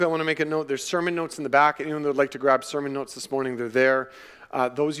I want to make a note. There's sermon notes in the back. Anyone that would like to grab sermon notes this morning, they're there.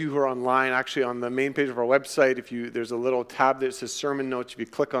 Those of you who are online, actually on the main page of our website, there's a little tab that says sermon notes. If you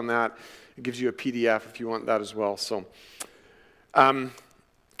click on that, it gives you a PDF if you want that as well. So,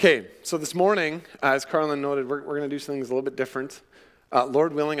 so this morning, as Carlin noted, we're going to do something a little bit different.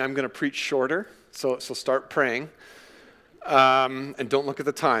 Lord willing, I'm going to preach shorter, so start praying. And don't look at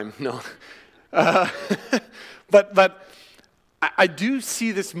the time, no. But I do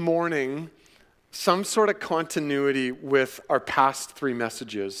see this morning some sort of continuity with our past three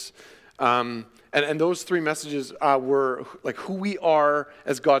messages. And those three messages were like who we are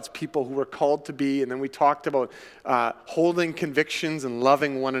as God's people, who we're called to be. And then we talked about holding convictions and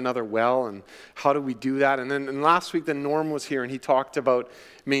loving one another well, and how do we do that. And last week, then Norm was here, and he talked about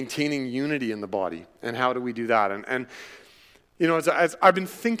maintaining unity in the body, and how do we do that. And you know, as I've been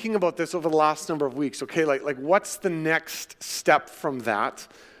thinking about this over the last number of weeks, okay, like what's the next step from that?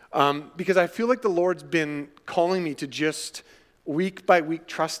 Because I feel like the Lord's been calling me to just week by week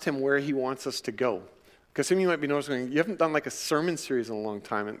trust Him where He wants us to go. Because some of you might be noticing, you haven't done like a sermon series in a long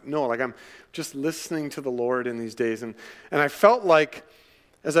time. And no, like I'm just listening to the Lord in these days. And I felt like,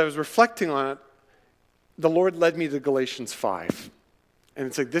 as I was reflecting on it, the Lord led me to Galatians 5. And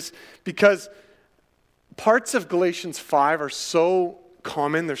it's like this, because parts of Galatians 5 are so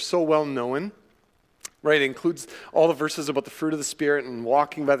common, they're so well known, right? It includes all the verses about the fruit of the Spirit and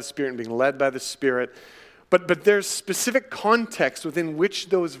walking by the Spirit and being led by the Spirit. But there's specific context within which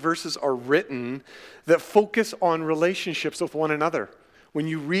those verses are written that focus on relationships with one another. When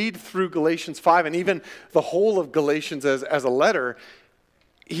you read through Galatians 5 and even the whole of Galatians as a letter,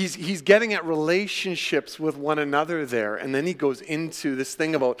 he's getting at relationships with one another there. And then he goes into this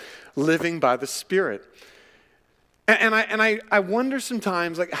thing about living by the Spirit. And I wonder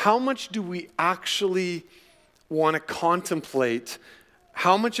sometimes, like, how much do we actually want to contemplate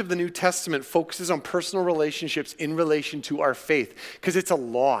how much of the New Testament focuses on personal relationships in relation to our faith? Because it's a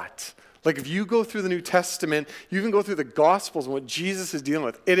lot. Like, if you go through the New Testament, you even go through the Gospels and what Jesus is dealing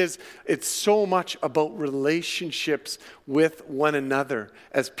with, it's so much about relationships with one another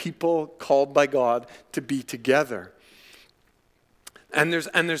as people called by God to be together. And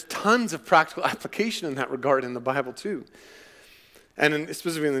there's tons of practical application in that regard in the Bible too, and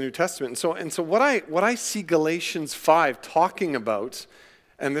specifically in the New Testament. And so what I see Galatians 5 talking about,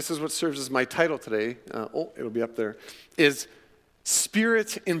 and this is what serves as my title today. It'll be up there, is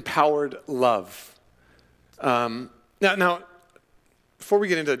Spirit-empowered love. Now, before we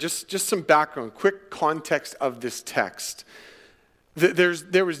get into it, just some background, quick context of this text.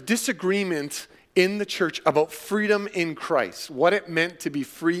 There was disagreement in the church about freedom in Christ, what it meant to be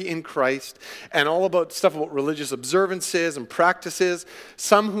free in Christ, and all about stuff about religious observances and practices.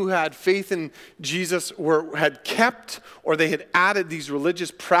 Some who had faith in Jesus had kept or they had added these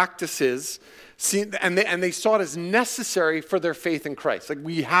religious practices, and they saw it as necessary for their faith in Christ. Like,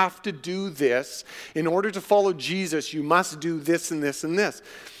 we have to do this. In order to follow Jesus, you must do this and this and this.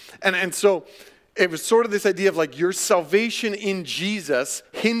 And so it was sort of this idea of like your salvation in Jesus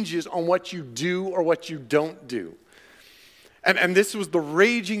hinges on what you do or what you don't do. And this was the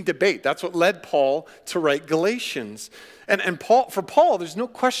raging debate. That's what led Paul to write Galatians. And for Paul, there's no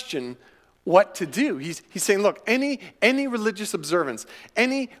question what to do. He's saying, look, any religious observance,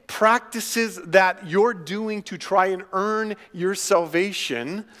 any practices that you're doing to try and earn your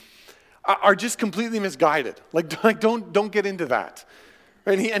salvation are just completely misguided. Like don't get into that.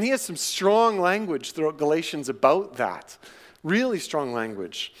 Right? And he has some strong language throughout Galatians about that. Really strong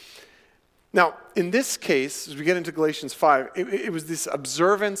language. Now, in this case, as we get into Galatians 5, it was this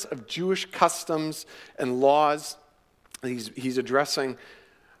observance of Jewish customs and laws he's addressing.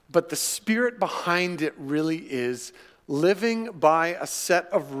 But the spirit behind it really is living by a set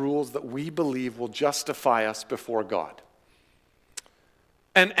of rules that we believe will justify us before God.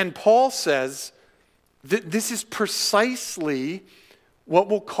 And Paul says that this is precisely what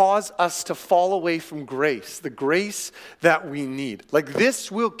will cause us to fall away from grace, the grace that we need. Like,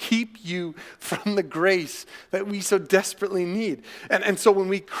 this will keep you from the grace that we so desperately need. And so when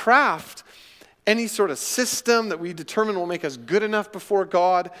we craft any sort of system that we determine will make us good enough before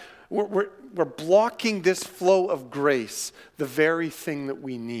God, we're blocking this flow of grace, the very thing that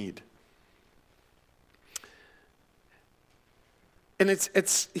we need. And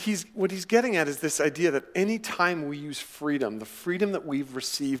what he's getting at is this idea that any time we use freedom, the freedom that we've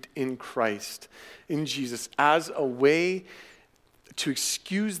received in Christ, in Jesus, as a way to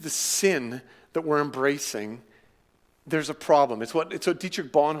excuse the sin that we're embracing, there's a problem. It's what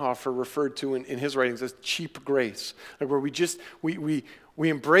Dietrich Bonhoeffer referred to in his writings as cheap grace, like where we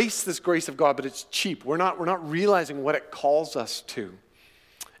embrace this grace of God, but it's cheap. We're not realizing what it calls us to.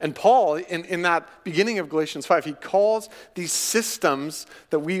 And Paul, in that beginning of Galatians 5, he calls these systems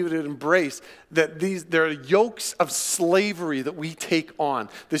that we would embrace, that they're yokes of slavery that we take on.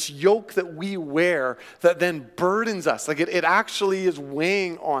 This yoke that we wear that then burdens us. Like it actually is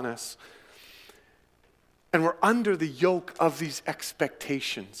weighing on us. And we're under the yoke of these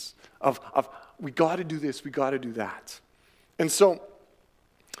expectations of we got to do this, we got to do that. And so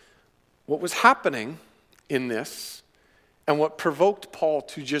what was happening in this, and what provoked Paul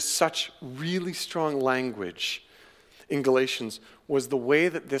to just such really strong language in Galatians, was the way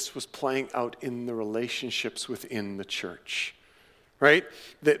that this was playing out in the relationships within the church. Right?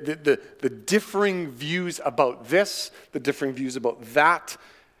 The differing views about this, the differing views about that.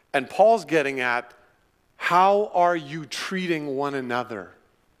 And Paul's getting at, how are you treating one another?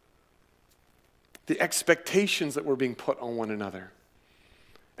 The expectations that were being put on one another.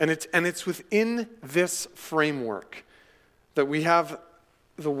 And it's within this framework that we have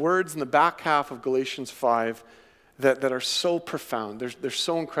the words in the back half of Galatians 5 that are so profound. They're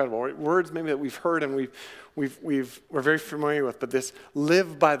so incredible. Right? Words maybe that we've heard and we're very familiar with, but this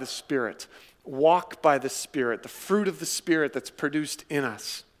live by the Spirit, walk by the Spirit, the fruit of the Spirit that's produced in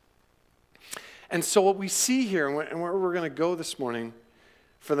us. And so what we see here, and where we're going to go this morning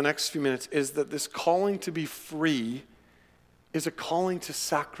for the next few minutes, is that this calling to be free is a calling to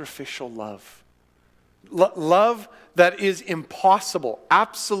sacrificial love. Love that is impossible,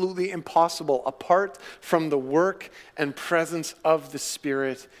 absolutely impossible, apart from the work and presence of the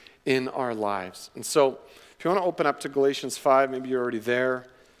Spirit in our lives. And so, if you want to open up to Galatians 5, maybe you're already there.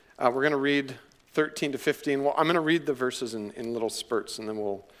 We're going to read 13 to 15. Well, I'm going to read the verses in little spurts, and then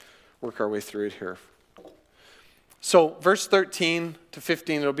we'll work our way through it here. So, verse 13 to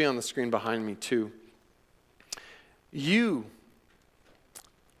 15, it'll be on the screen behind me too. You,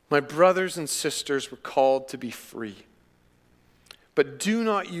 my brothers and sisters, were called to be free. But do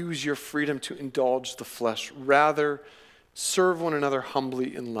not use your freedom to indulge the flesh. Rather, serve one another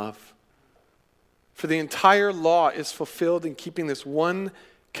humbly in love. For the entire law is fulfilled in keeping this one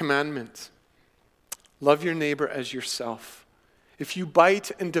commandment. Love your neighbor as yourself. If you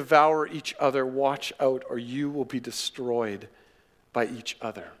bite and devour each other, watch out, or you will be destroyed by each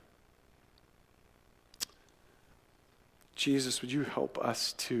other. Jesus, would you help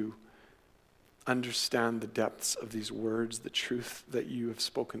us to understand the depths of these words, the truth that you have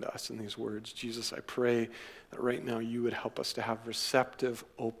spoken to us in these words? Jesus, I pray that right now you would help us to have receptive,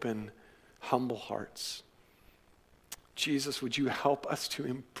 open, humble hearts. Jesus, would you help us to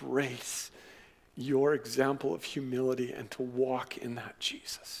embrace your example of humility and to walk in that,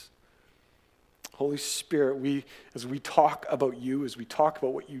 Jesus? Holy Spirit, as we talk about you, as we talk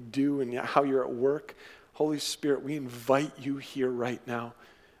about what you do and how you're at work, Holy Spirit, we invite you here right now.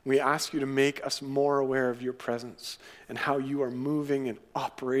 We ask you to make us more aware of your presence and how you are moving and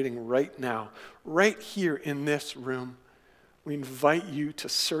operating right now, right here in this room. We invite you to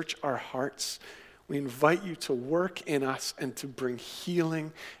search our hearts. We invite you to work in us and to bring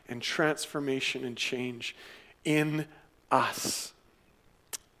healing and transformation and change in us.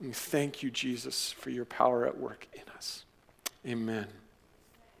 We thank you, Jesus, for your power at work in us. Amen.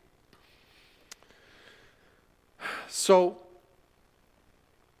 So,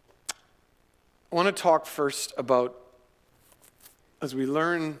 I want to talk first about, as we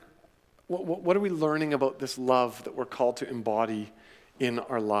learn, what are we learning about this love that we're called to embody in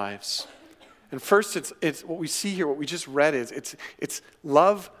our lives? And first, it's what we see here, what we just read is, it's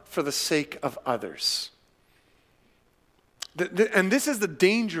love for the sake of others. And this is the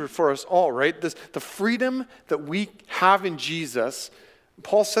danger for us all, right? The freedom that we have in Jesus,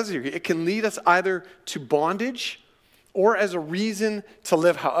 Paul says here, it can lead us either to bondage or as a reason to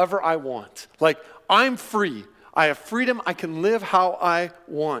live however I want. Like, I'm free. I have freedom. I can live how I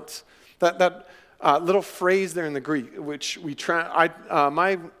want. That little phrase there in the Greek, which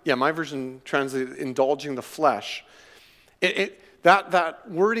my version translated indulging the flesh. That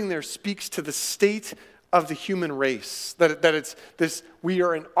wording there speaks to the state of the human race. That it's this, we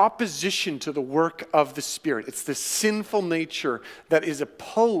are in opposition to the work of the Spirit. It's this sinful nature that is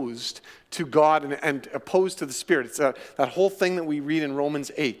opposed to God and opposed to the Spirit. It's that whole thing that we read in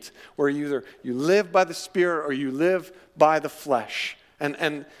Romans 8, where either you live by the Spirit or you live by the flesh.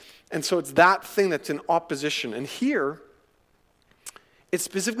 And so it's that thing that's in opposition. And here, it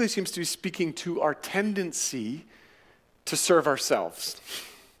specifically seems to be speaking to our tendency to serve ourselves.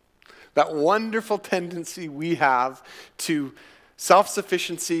 That wonderful tendency we have to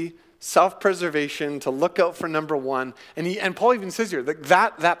self-sufficiency, self-preservation, to look out for number one. And Paul even says here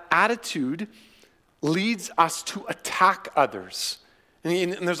that attitude leads us to attack others.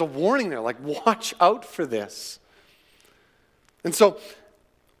 And there's a warning there, like, watch out for this. And so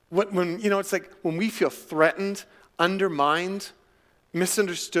It's like when we feel threatened, undermined,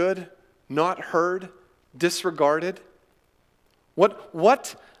 misunderstood, not heard, disregarded.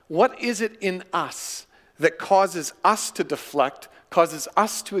 What is it in us that causes us to deflect, causes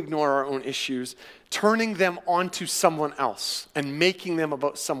us to ignore our own issues, turning them onto someone else and making them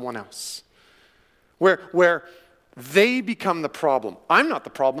about someone else? Where they become the problem. I'm not the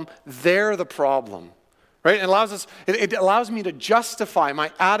problem, they're the problem. Right? It allows me to justify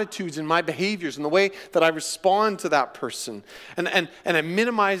my attitudes and my behaviors and the way that I respond to that person. And it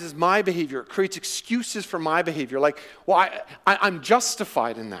minimizes my behavior. It creates excuses for my behavior. Like, well, I'm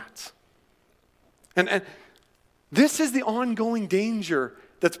justified in that. And this is the ongoing danger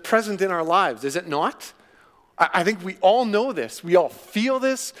that's present in our lives, is it not? I think we all know this. We all feel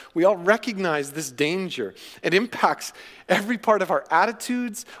this. We all recognize this danger. It impacts every part of our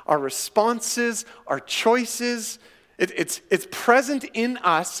attitudes, our responses, our choices. It's present in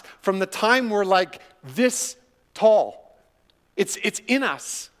us from the time we're like this tall. It's in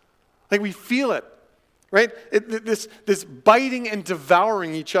us. Like we feel it, right? This biting and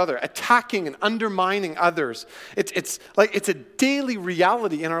devouring each other, attacking and undermining others. It's a daily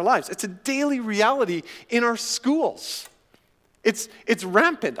reality in our lives. It's a daily reality in our schools. It's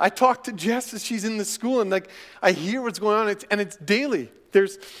rampant. I talk to Jess as she's in the school, and like I hear what's going on, and it's daily.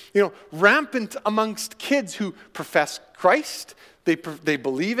 There's rampant amongst kids who profess Christ. They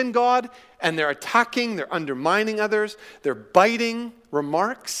believe in God, and they're attacking, they're undermining others, they're biting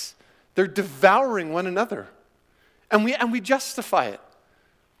remarks. They're devouring one another. And we justify it.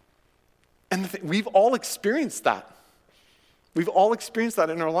 And we've all experienced that. We've all experienced that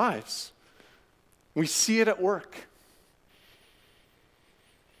in our lives. We see it at work.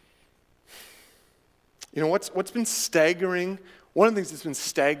 What's been staggering, one of the things that's been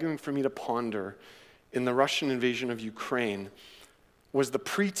staggering for me to ponder in the Russian invasion of Ukraine was the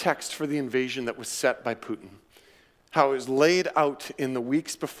pretext for the invasion that was set by Putin. How it was laid out in the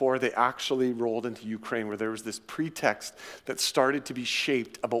weeks before they actually rolled into Ukraine, where there was this pretext that started to be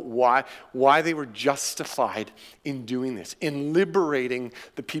shaped about why they were justified in doing this, in liberating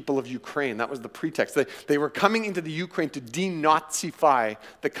the people of Ukraine. That was the pretext. They were coming into the Ukraine to denazify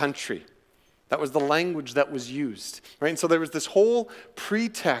the country. That was the language that was used, right? And so there was this whole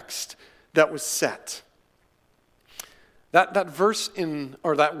pretext that was set. That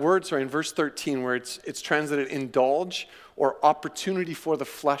word in verse 13, where it's translated indulge or opportunity for the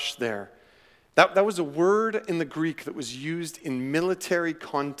flesh there. That was a word in the Greek that was used in military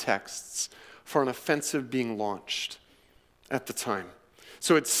contexts for an offensive being launched at the time.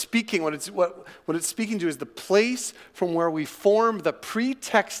 So it's speaking, what it's speaking to is the place from where we form the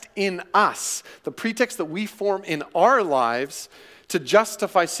pretext in us, the pretext that we form in our lives to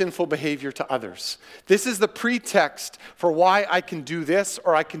justify sinful behavior to others. This is the pretext for why I can do this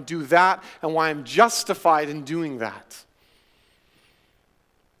or I can do that and why I'm justified in doing that.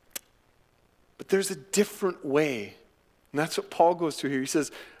 But there's a different way. And that's what Paul goes through here. He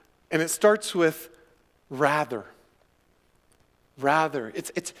says, and it starts with rather. Rather.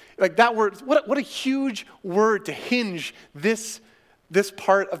 It's like that word, what a huge word to hinge this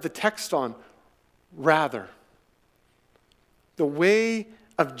part of the text on. Rather. The way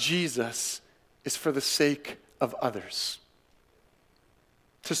of Jesus is for the sake of others.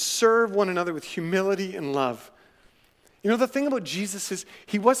 To serve one another with humility and love. The thing about Jesus is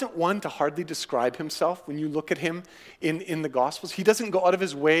he wasn't one to hardly describe himself. When you look at him in the Gospels, he doesn't go out of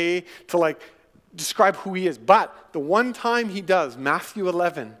his way to describe who he is. But the one time he does, Matthew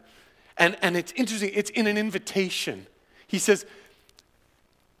 11, and it's interesting, it's in an invitation. He says,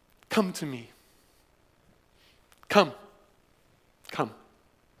 come to me. Come.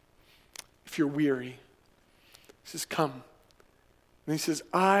 If you're weary, he says, come. And he says,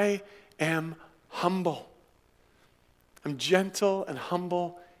 I am humble. I'm gentle and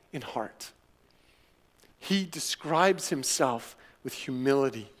humble in heart. He describes himself with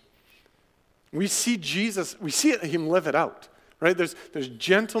humility. We see Jesus, we see him live it out, right? There's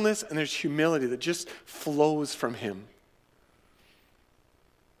gentleness and there's humility that just flows from him.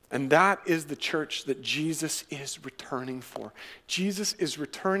 And that is the church that Jesus is returning for. Jesus is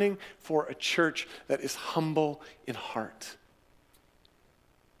returning for a church that is humble in heart.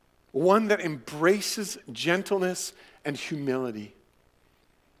 One that embraces gentleness and humility.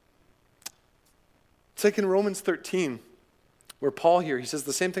 It's like in Romans 13, where Paul here, he says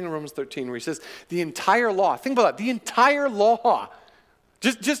the same thing in Romans 13, where he says the entire law, think about that, the entire law.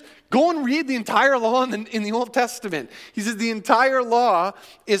 Just go and read the entire law in the Old Testament. He says the entire law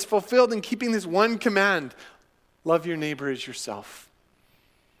is fulfilled in keeping this one command. Love your neighbor as yourself.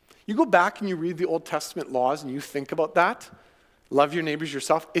 You go back and you read the Old Testament laws and you think about that. love your neighbors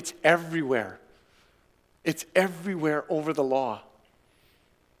yourself, it's everywhere. It's everywhere over the law.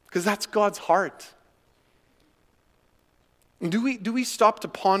 Because that's God's heart. Do we stop to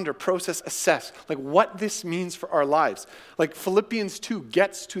ponder, process, assess, like what this means for our lives? Like Philippians 2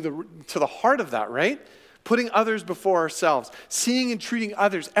 gets to the heart of that, right? Putting others before ourselves, seeing and treating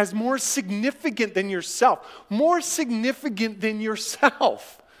others as more significant than yourself. More significant than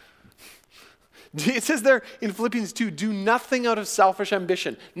yourself. It says there in Philippians 2, do nothing out of selfish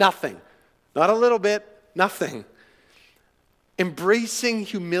ambition. Nothing. Not a little bit, nothing. Embracing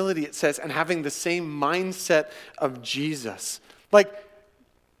humility, it says, and having the same mindset of Jesus. Like,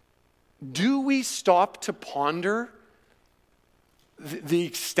 do we stop to ponder the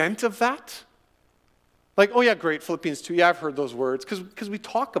extent of that? Like, oh yeah, great, Philippians 2, yeah, I've heard those words, because we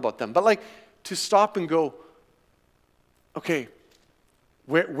talk about them. But like, to stop and go, okay,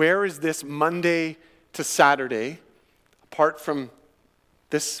 where is this Monday to Saturday, apart from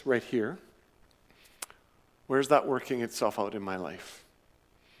this right here? Where's that working itself out in my life?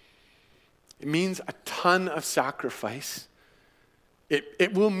 It means a ton of sacrifice.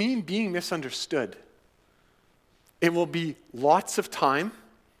 It will mean being misunderstood. It will be lots of time.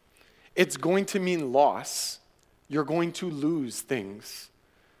 It's going to mean loss. You're going to lose things.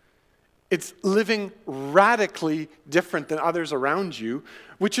 It's living radically different than others around you,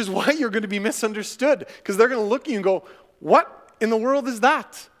 which is why you're going to be misunderstood. Because they're going to look at you and go, what in the world is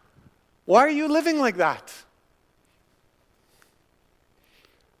that? Why are you living like that?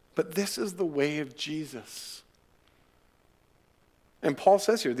 But this is the way of Jesus. And Paul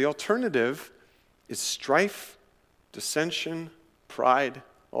says here, the alternative is strife, dissension, pride,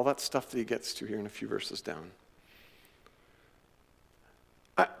 all that stuff that he gets to here in a few verses down.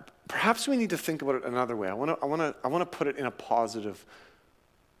 Perhaps we need to think about it another way. I want to put it in a positive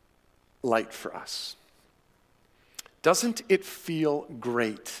light for us. Doesn't it feel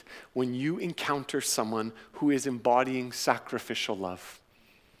great when you encounter someone who is embodying sacrificial love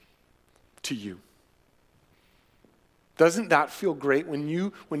to you? Doesn't that feel great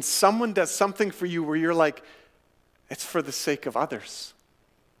when someone does something for you where you're like, it's for the sake of others.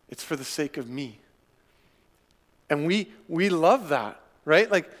 It's for the sake of me. And we love that, right?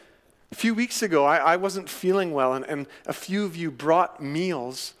 Like a few weeks ago, I wasn't feeling well, and a few of you brought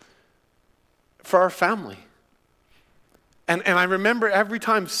meals for our family. And I remember every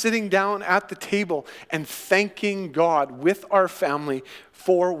time sitting down at the table and thanking God with our family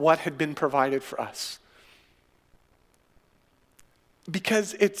for what had been provided for us.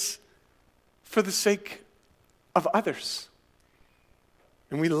 Because it's for the sake of others.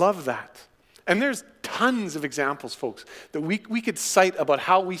 And we love that. And there's tons of examples, folks, that we could cite about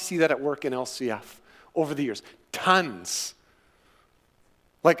how we see that at work in LCF over the years. Tons.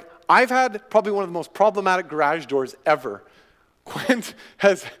 Like, I've had probably one of the most problematic garage doors ever. Quint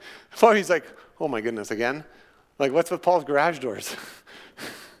has, he's like, oh my goodness, again? Like, what's with Paul's garage doors?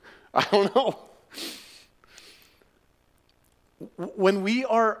 I don't know. When we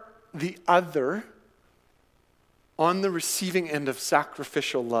are the other, on the receiving end of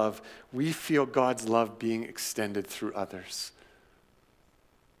sacrificial love, we feel God's love being extended through others.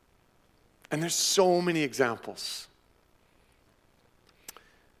 And there's so many examples.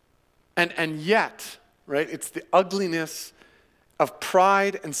 And yet, right, it's the ugliness of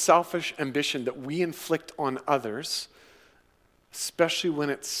pride and selfish ambition that we inflict on others, especially when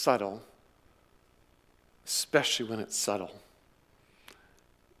it's subtle,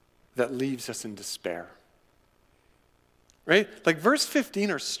 that leaves us in despair. Right? Like verse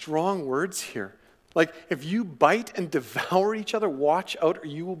 15 are strong words here. Like if you bite and devour each other, watch out or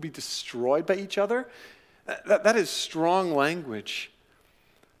you will be destroyed by each other. That is strong language.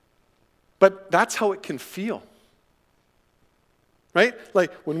 But that's how it can feel. Right?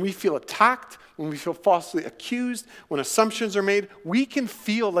 Like when we feel attacked, when we feel falsely accused, when assumptions are made, we can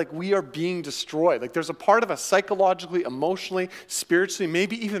feel like we are being destroyed. Like there's a part of us psychologically, emotionally, spiritually,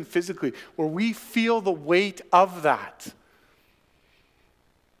 maybe even physically, where we feel the weight of that.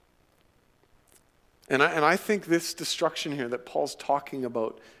 And I think this destruction here that Paul's talking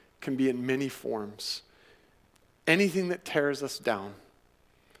about can be in many forms. Anything that tears us down.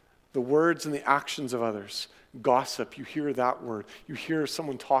 The words and the actions of others. Gossip, you hear that word. You hear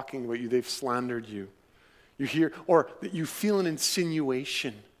someone talking about you, they've slandered you. You hear, or that you feel an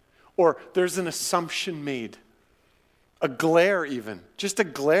insinuation. Or there's an assumption made. A glare even. Just a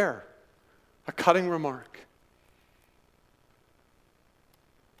glare. A cutting remark.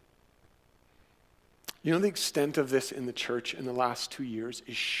 You know, the extent of this in the church in the last 2 years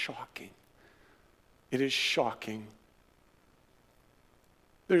is shocking. It is shocking.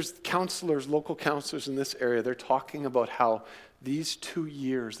 There's counselors, local counselors in this area, they're talking about how these 2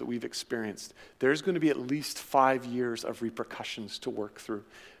 years that we've experienced, there's going to be at least 5 years of repercussions to work through.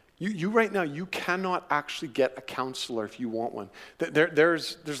 You right now, you cannot actually get a counselor if you want one.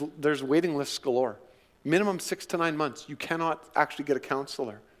 There's waiting lists galore. Minimum 6 to 9 months. You cannot actually get a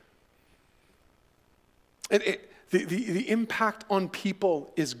counselor. The impact on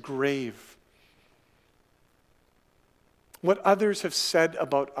people is grave. What others have said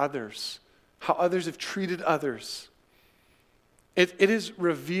about others, how others have treated others. It is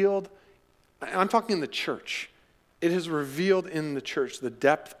revealed, I'm talking in the church, it has revealed in the church the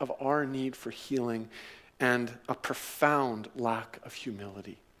depth of our need for healing and a profound lack of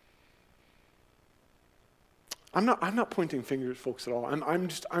humility. I'm not pointing fingers, folks, at all.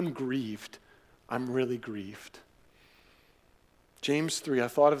 I'm grieved. I'm really grieved. James 3, I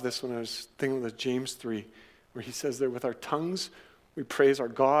thought of this when I was thinking of James 3, where he says there, with our tongues we praise our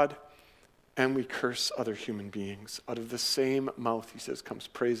God and we curse other human beings. Out of the same mouth, he says, comes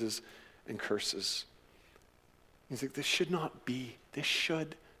praises and curses. He's like, this should not be. This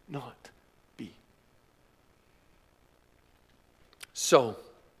should not be. So,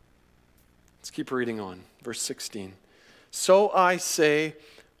 let's keep reading on. Verse 16. So I say,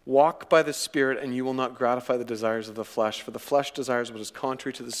 walk by the Spirit, and you will not gratify the desires of the flesh. For the flesh desires what is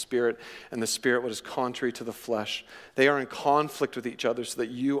contrary to the Spirit, and the Spirit what is contrary to the flesh. They are in conflict with each other, so that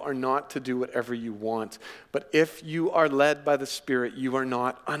you are not to do whatever you want. But if you are led by the Spirit, you are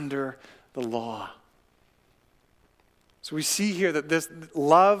not under the law. So we see here that this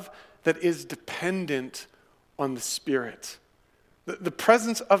love that is dependent on the Spirit. The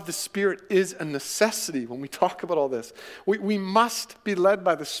presence of the Spirit is a necessity when we talk about all this. We must be led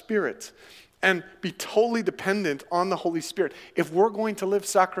by the Spirit and be totally dependent on the Holy Spirit if we're going to live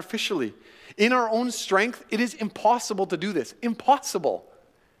sacrificially. In our own strength, it is impossible to do this. Impossible.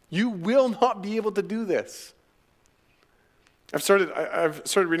 You will not be able to do this. I've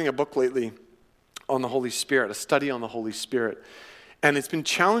started reading a book lately on the Holy Spirit, a study on the Holy Spirit. And it's been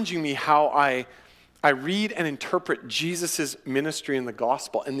challenging me how I read and interpret Jesus' ministry in the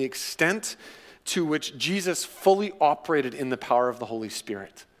gospel and the extent to which Jesus fully operated in the power of the Holy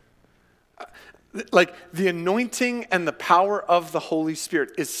Spirit. Like the anointing and the power of the Holy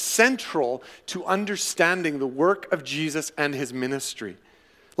Spirit is central to understanding the work of Jesus and his ministry.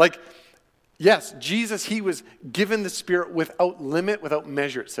 Like, yes, Jesus, he was given the Spirit without limit, without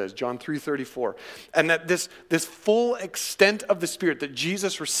measure, it says, John 3:34. And that this full extent of the Spirit that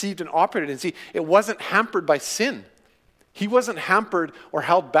Jesus received and operated in, see, it wasn't hampered by sin. He wasn't hampered or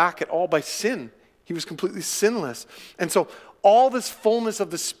held back at all by sin. He was completely sinless. And so all this fullness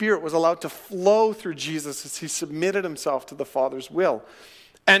of the Spirit was allowed to flow through Jesus as he submitted himself to the Father's will.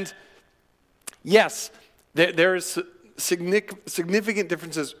 And yes, there is significant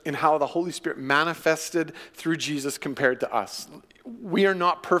differences in how the Holy Spirit manifested through Jesus compared to us. We are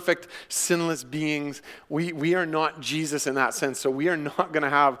not perfect, sinless beings. We are not Jesus in that sense, so we are not going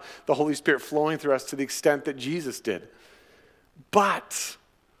to have the Holy Spirit flowing through us to the extent that Jesus did. But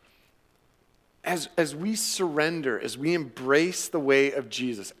as we surrender, as we embrace the way of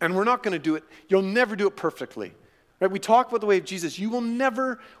Jesus, and we're not going to do it, you'll never do it perfectly. Right? We talk about the way of Jesus. You will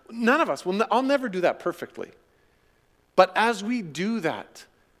never, none of us, I'll never do that perfectly. But as we do that,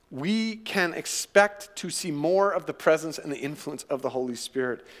 we can expect to see more of the presence and the influence of the Holy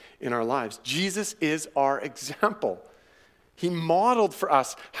Spirit in our lives. Jesus is our example. He modeled for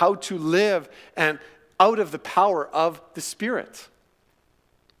us how to live and out of the power of the Spirit.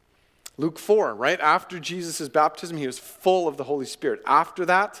 Luke 4, right after Jesus' baptism, he was full of the Holy Spirit. After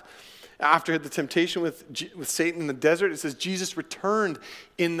that, after the temptation with Satan in the desert, it says Jesus returned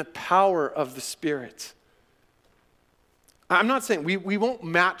in the power of the Spirit. I'm not saying we won't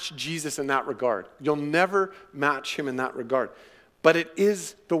match Jesus in that regard. You'll never match him in that regard. But it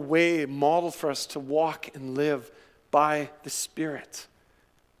is the way modeled for us to walk and live by the Spirit.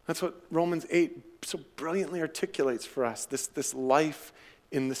 That's what Romans 8 so brilliantly articulates for us, this life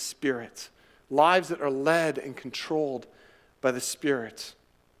in the Spirit. Lives that are led and controlled by the Spirit.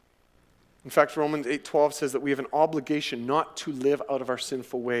 In fact, Romans 8:12 says that we have an obligation not to live out of our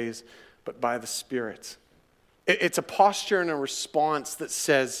sinful ways, but by the Spirit. It's a posture and a response that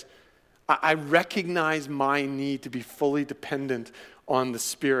says, I recognize my need to be fully dependent on the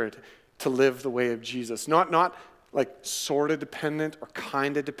Spirit to live the way of Jesus. Not like sort of dependent or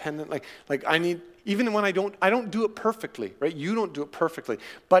kind of dependent. Like I need, even when I don't do it perfectly, right? You don't do it perfectly.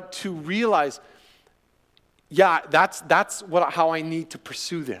 But to realize, yeah, that's how I need to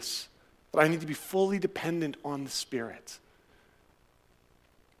pursue this. But I need to be fully dependent on the Spirit.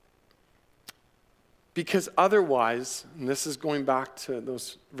 Because otherwise, and this is going back to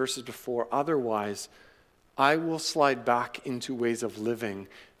those verses before, otherwise, I will slide back into ways of living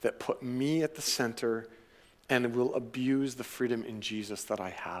that put me at the center and will abuse the freedom in Jesus that I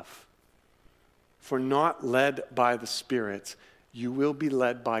have. If we're not led by the Spirit, you will be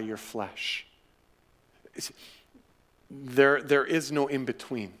led by your flesh. There is no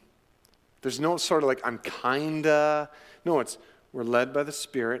in-between. There's no sort of like, I'm kinda. No, we're led by the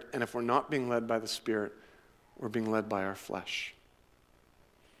Spirit, and if we're not being led by the Spirit, we're being led by our flesh.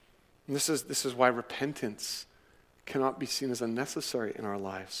 And this is why repentance cannot be seen as unnecessary in our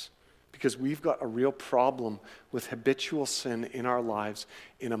lives, because we've got a real problem with habitual sin in our lives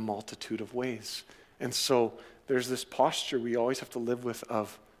in a multitude of ways. And so there's this posture we always have to live with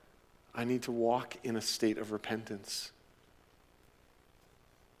of, I need to walk in a state of repentance.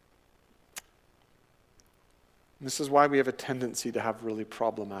 And this is why we have a tendency to have really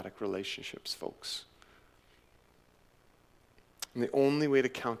problematic relationships, folks. And the only way to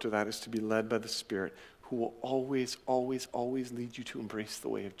counter that is to be led by the Spirit, who will always, always, always lead you to embrace the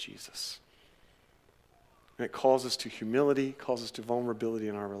way of Jesus. And it calls us to humility, calls us to vulnerability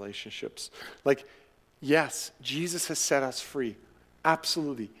in our relationships. Like, yes, Jesus has set us free.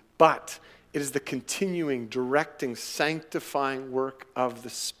 Absolutely. But it is the continuing, directing, sanctifying work of the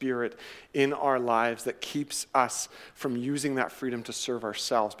Spirit in our lives that keeps us from using that freedom to serve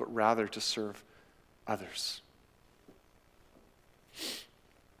ourselves, but rather to serve others.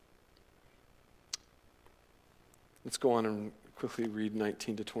 Let's go on and quickly read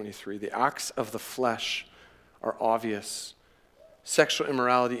 19 to 23. The acts of the flesh are obvious: sexual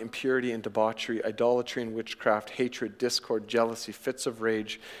immorality, impurity and debauchery, idolatry and witchcraft, hatred, discord, jealousy, fits of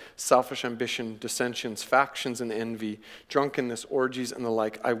rage, selfish ambition, dissensions, factions and envy, drunkenness, orgies and the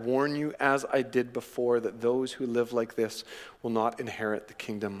like. I warn you, as I did before, that those who live like this will not inherit the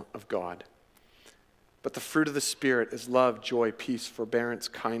kingdom of God. But the fruit of the Spirit is love, joy, peace, forbearance,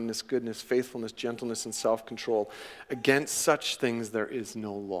 kindness, goodness, faithfulness, gentleness, and self-control. Against such things there is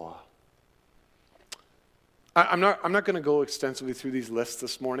no law. I'm not going to go extensively through these lists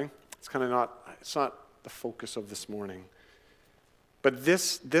this morning. It's not the focus of this morning. But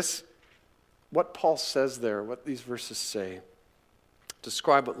this, what Paul says there, what these verses say,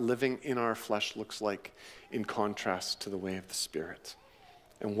 describe what living in our flesh looks like in contrast to the way of the Spirit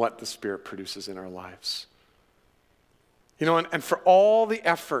and what the Spirit produces in our lives. You know, and for all the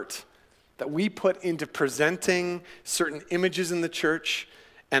effort that we put into presenting certain images in the church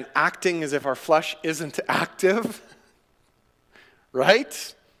and acting as if our flesh isn't active,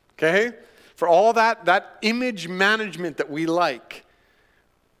 right? Okay? For all that image management that we like,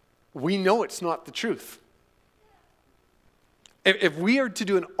 we know it's not the truth. If we are to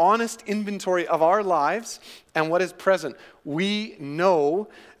do an honest inventory of our lives and what is present, we know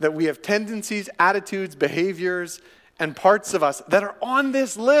that we have tendencies, attitudes, behaviors, and parts of us that are on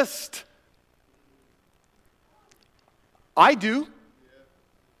this list. I do.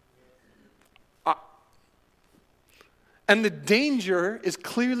 And the danger is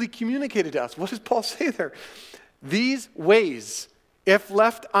clearly communicated to us. What does Paul say there? These ways, if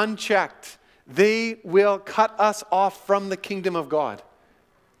left unchecked, they will cut us off from the kingdom of God.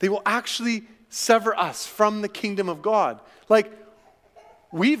 They will actually sever us from the kingdom of God. Like,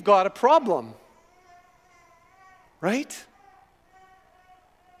 we've got a problem. Right?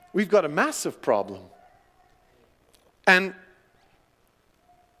 We've got a massive problem. And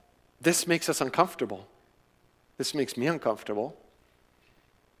this makes us uncomfortable. This makes me uncomfortable.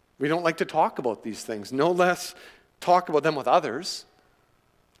 We don't like to talk about these things, no less talk about them with others.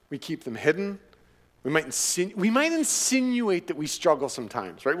 We keep them hidden. We might insinuate that we struggle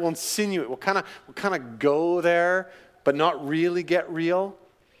sometimes, right? We'll insinuate. We'll kind of go there, but not really get real.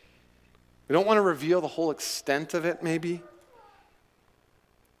 We don't want to reveal the whole extent of it, maybe.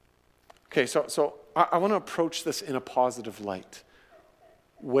 Okay, so I want to approach this in a positive light.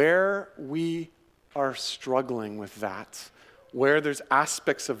 Where we are struggling with that, where there's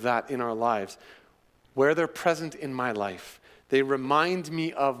aspects of that in our lives, where they're present in my life, they remind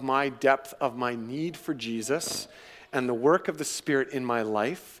me of my depth of my need for Jesus and the work of the Spirit in my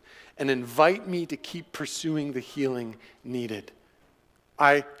life, and invite me to keep pursuing the healing needed.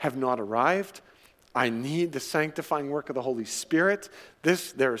 I have not arrived. I need the sanctifying work of the Holy Spirit.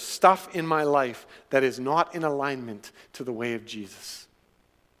 There's stuff in my life that is not in alignment to the way of Jesus.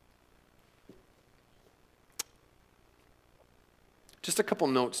 Just a couple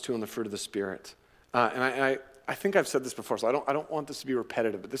notes too on the fruit of the Spirit. And I think I've said this before, so I don't want this to be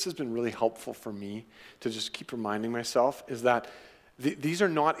repetitive, but this has been really helpful for me to just keep reminding myself, is that these are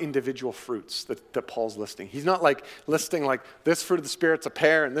not individual fruits that Paul's listing. He's not like listing like this fruit of the Spirit's a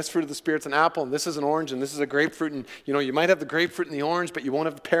pear and this fruit of the Spirit's an apple and this is an orange and this is a grapefruit and you might have the grapefruit and the orange but you won't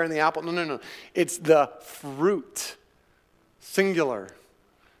have the pear and the apple. No. It's the fruit, singular,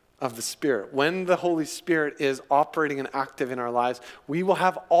 of the Spirit. When the Holy Spirit is operating and active in our lives, we will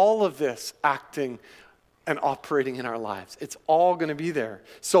have all of this acting and operating in our lives. It's all going to be there.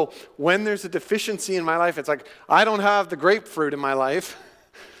 So when there's a deficiency in my life, it's like, I don't have the grapefruit in my life,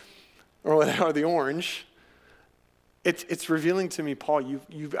 or the orange. It's revealing to me, Paul,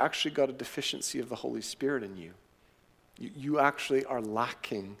 you've actually got a deficiency of the Holy Spirit in you. You actually are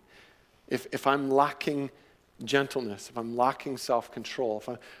lacking. If I'm lacking gentleness, if I'm lacking self-control,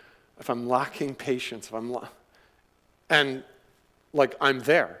 if I'm lacking patience, I'm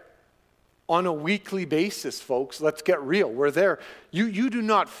there. On a weekly basis, folks, let's get real. We're there. You do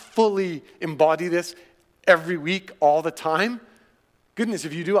not fully embody this every week, all the time. Goodness,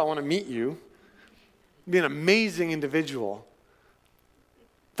 if you do, I want to meet you. Be an amazing individual.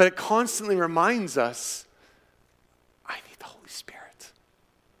 But it constantly reminds us, I need the Holy Spirit.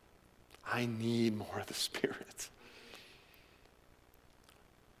 I need more of the Spirit.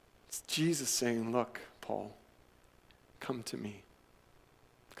 It's Jesus saying, look, Paul, come to me.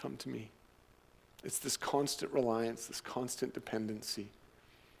 Come to me. It's this constant reliance, this constant dependency.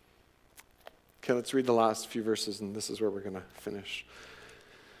 Okay, let's read the last few verses, and this is where we're going to finish.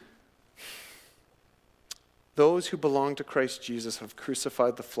 Those who belong to Christ Jesus have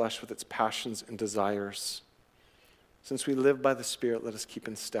crucified the flesh with its passions and desires. Since we live by the Spirit, let us keep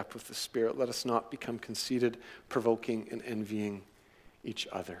in step with the Spirit. Let us not become conceited, provoking, and envying each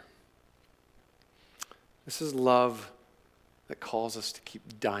other. This is love that calls us to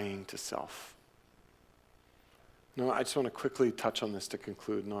keep dying to self. No, I just want to quickly touch on this to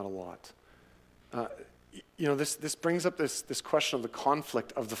conclude, not a lot. This brings up this question of the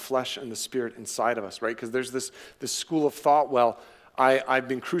conflict of the flesh and the Spirit inside of us, right? Because there's this school of thought, well, I've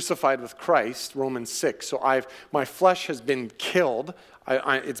been crucified with Christ, Romans 6. So my flesh has been killed.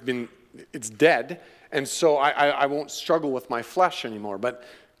 It's dead. And so I won't struggle with my flesh anymore. But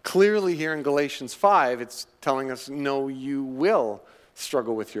clearly here in Galatians 5, it's telling us, no, you will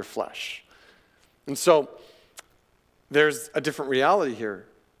struggle with your flesh. And so there's a different reality here.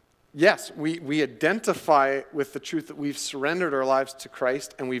 Yes, we identify with the truth that we've surrendered our lives to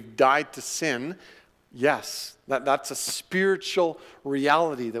Christ and we've died to sin. Yes, that's a spiritual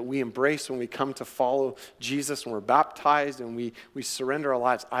reality that we embrace when we come to follow Jesus, when we're baptized and we surrender our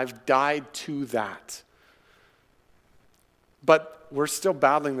lives. I've died to that. But we're still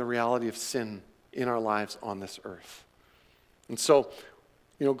battling the reality of sin in our lives on this earth. And so,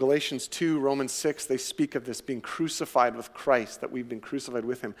 Galatians 2, Romans 6, they speak of this being crucified with Christ, that we've been crucified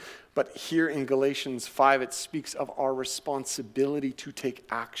with him. But here in Galatians 5, it speaks of our responsibility to take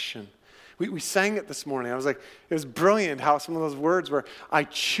action. We sang it this morning. I was like, it was brilliant how some of those words were, I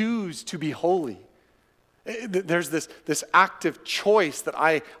choose to be holy. There's this active choice that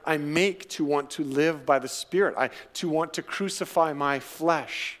I make to want to live by the Spirit, to want to crucify my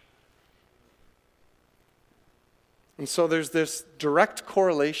flesh. And so there's this direct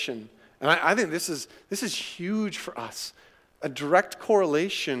correlation, and I think this is huge for us, a direct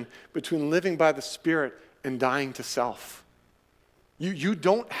correlation between living by the Spirit and dying to self. You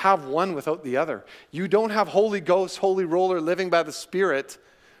don't have one without the other. You don't have Holy Ghost, Holy Roller living by the Spirit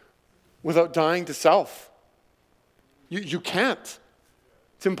without dying to self. You can't.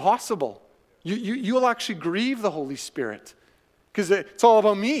 It's impossible. You'll actually grieve the Holy Spirit because it's all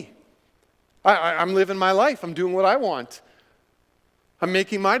about me. I'm living my life. I'm doing what I want. I'm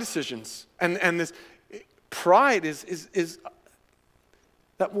making my decisions. And this pride is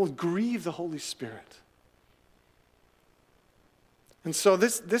that will grieve the Holy Spirit. And so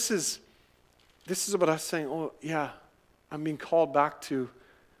this is about us saying, oh yeah, I'm being called back to,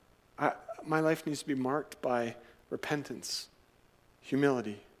 my life needs to be marked by repentance,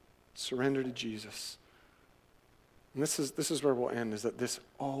 humility, surrender to Jesus. And this is where we'll end, is that this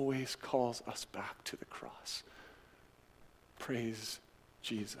always calls us back to the cross. Praise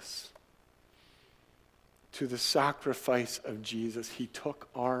Jesus. To the sacrifice of Jesus, he took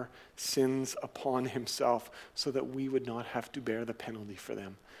our sins upon himself so that we would not have to bear the penalty for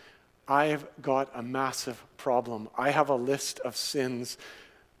them. I've got a massive problem. I have a list of sins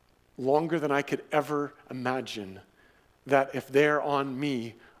longer than I could ever imagine, that if they're on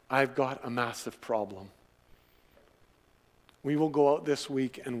me, I've got a massive problem. We will go out this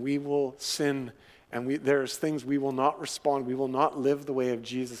week and we will sin, and there's things we will not respond. We will not live the way of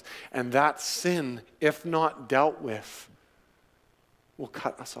Jesus. And that sin, if not dealt with, will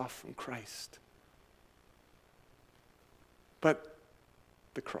cut us off from Christ. But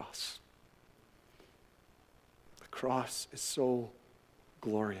the cross. The cross is so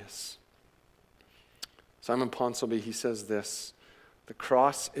glorious. Simon Ponsonby, he says this: the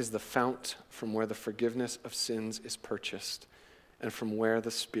cross is the fount from where the forgiveness of sins is purchased and from where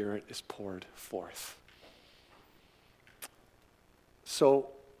the Spirit is poured forth. So,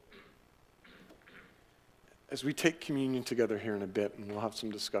 as we take communion together here in a bit, and we'll have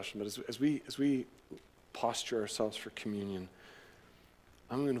some discussion, but as we posture ourselves for communion,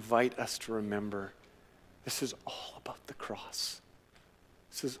 I'm going to invite us to remember this is all about the cross.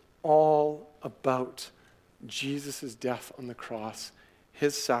 This is all about Jesus' death on the cross,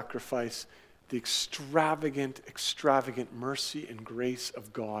 his sacrifice, the extravagant mercy and grace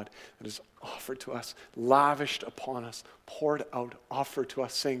of God that is offered to us, lavished upon us, poured out, offered to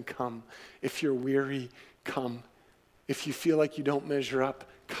us, saying, come. If you're weary, come. If you feel like you don't measure up,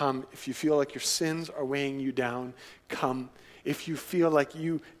 come. If you feel like your sins are weighing you down, come. If you feel like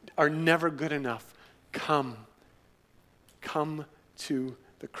you are never good enough, come. Come to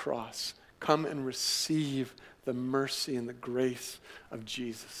the cross. Come and receive the mercy and the grace of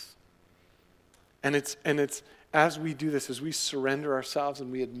Jesus. And it's as we do this, as we surrender ourselves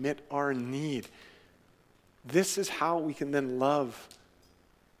and we admit our need, this is how we can then love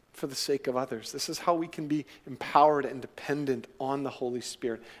for the sake of others. This is how we can be empowered and dependent on the Holy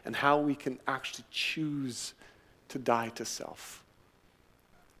Spirit, and how we can actually choose to die to self.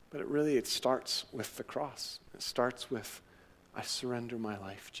 But it starts with the cross. It starts with, I surrender my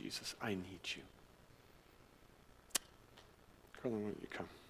life, Jesus. I need you. Carla, why don't you come?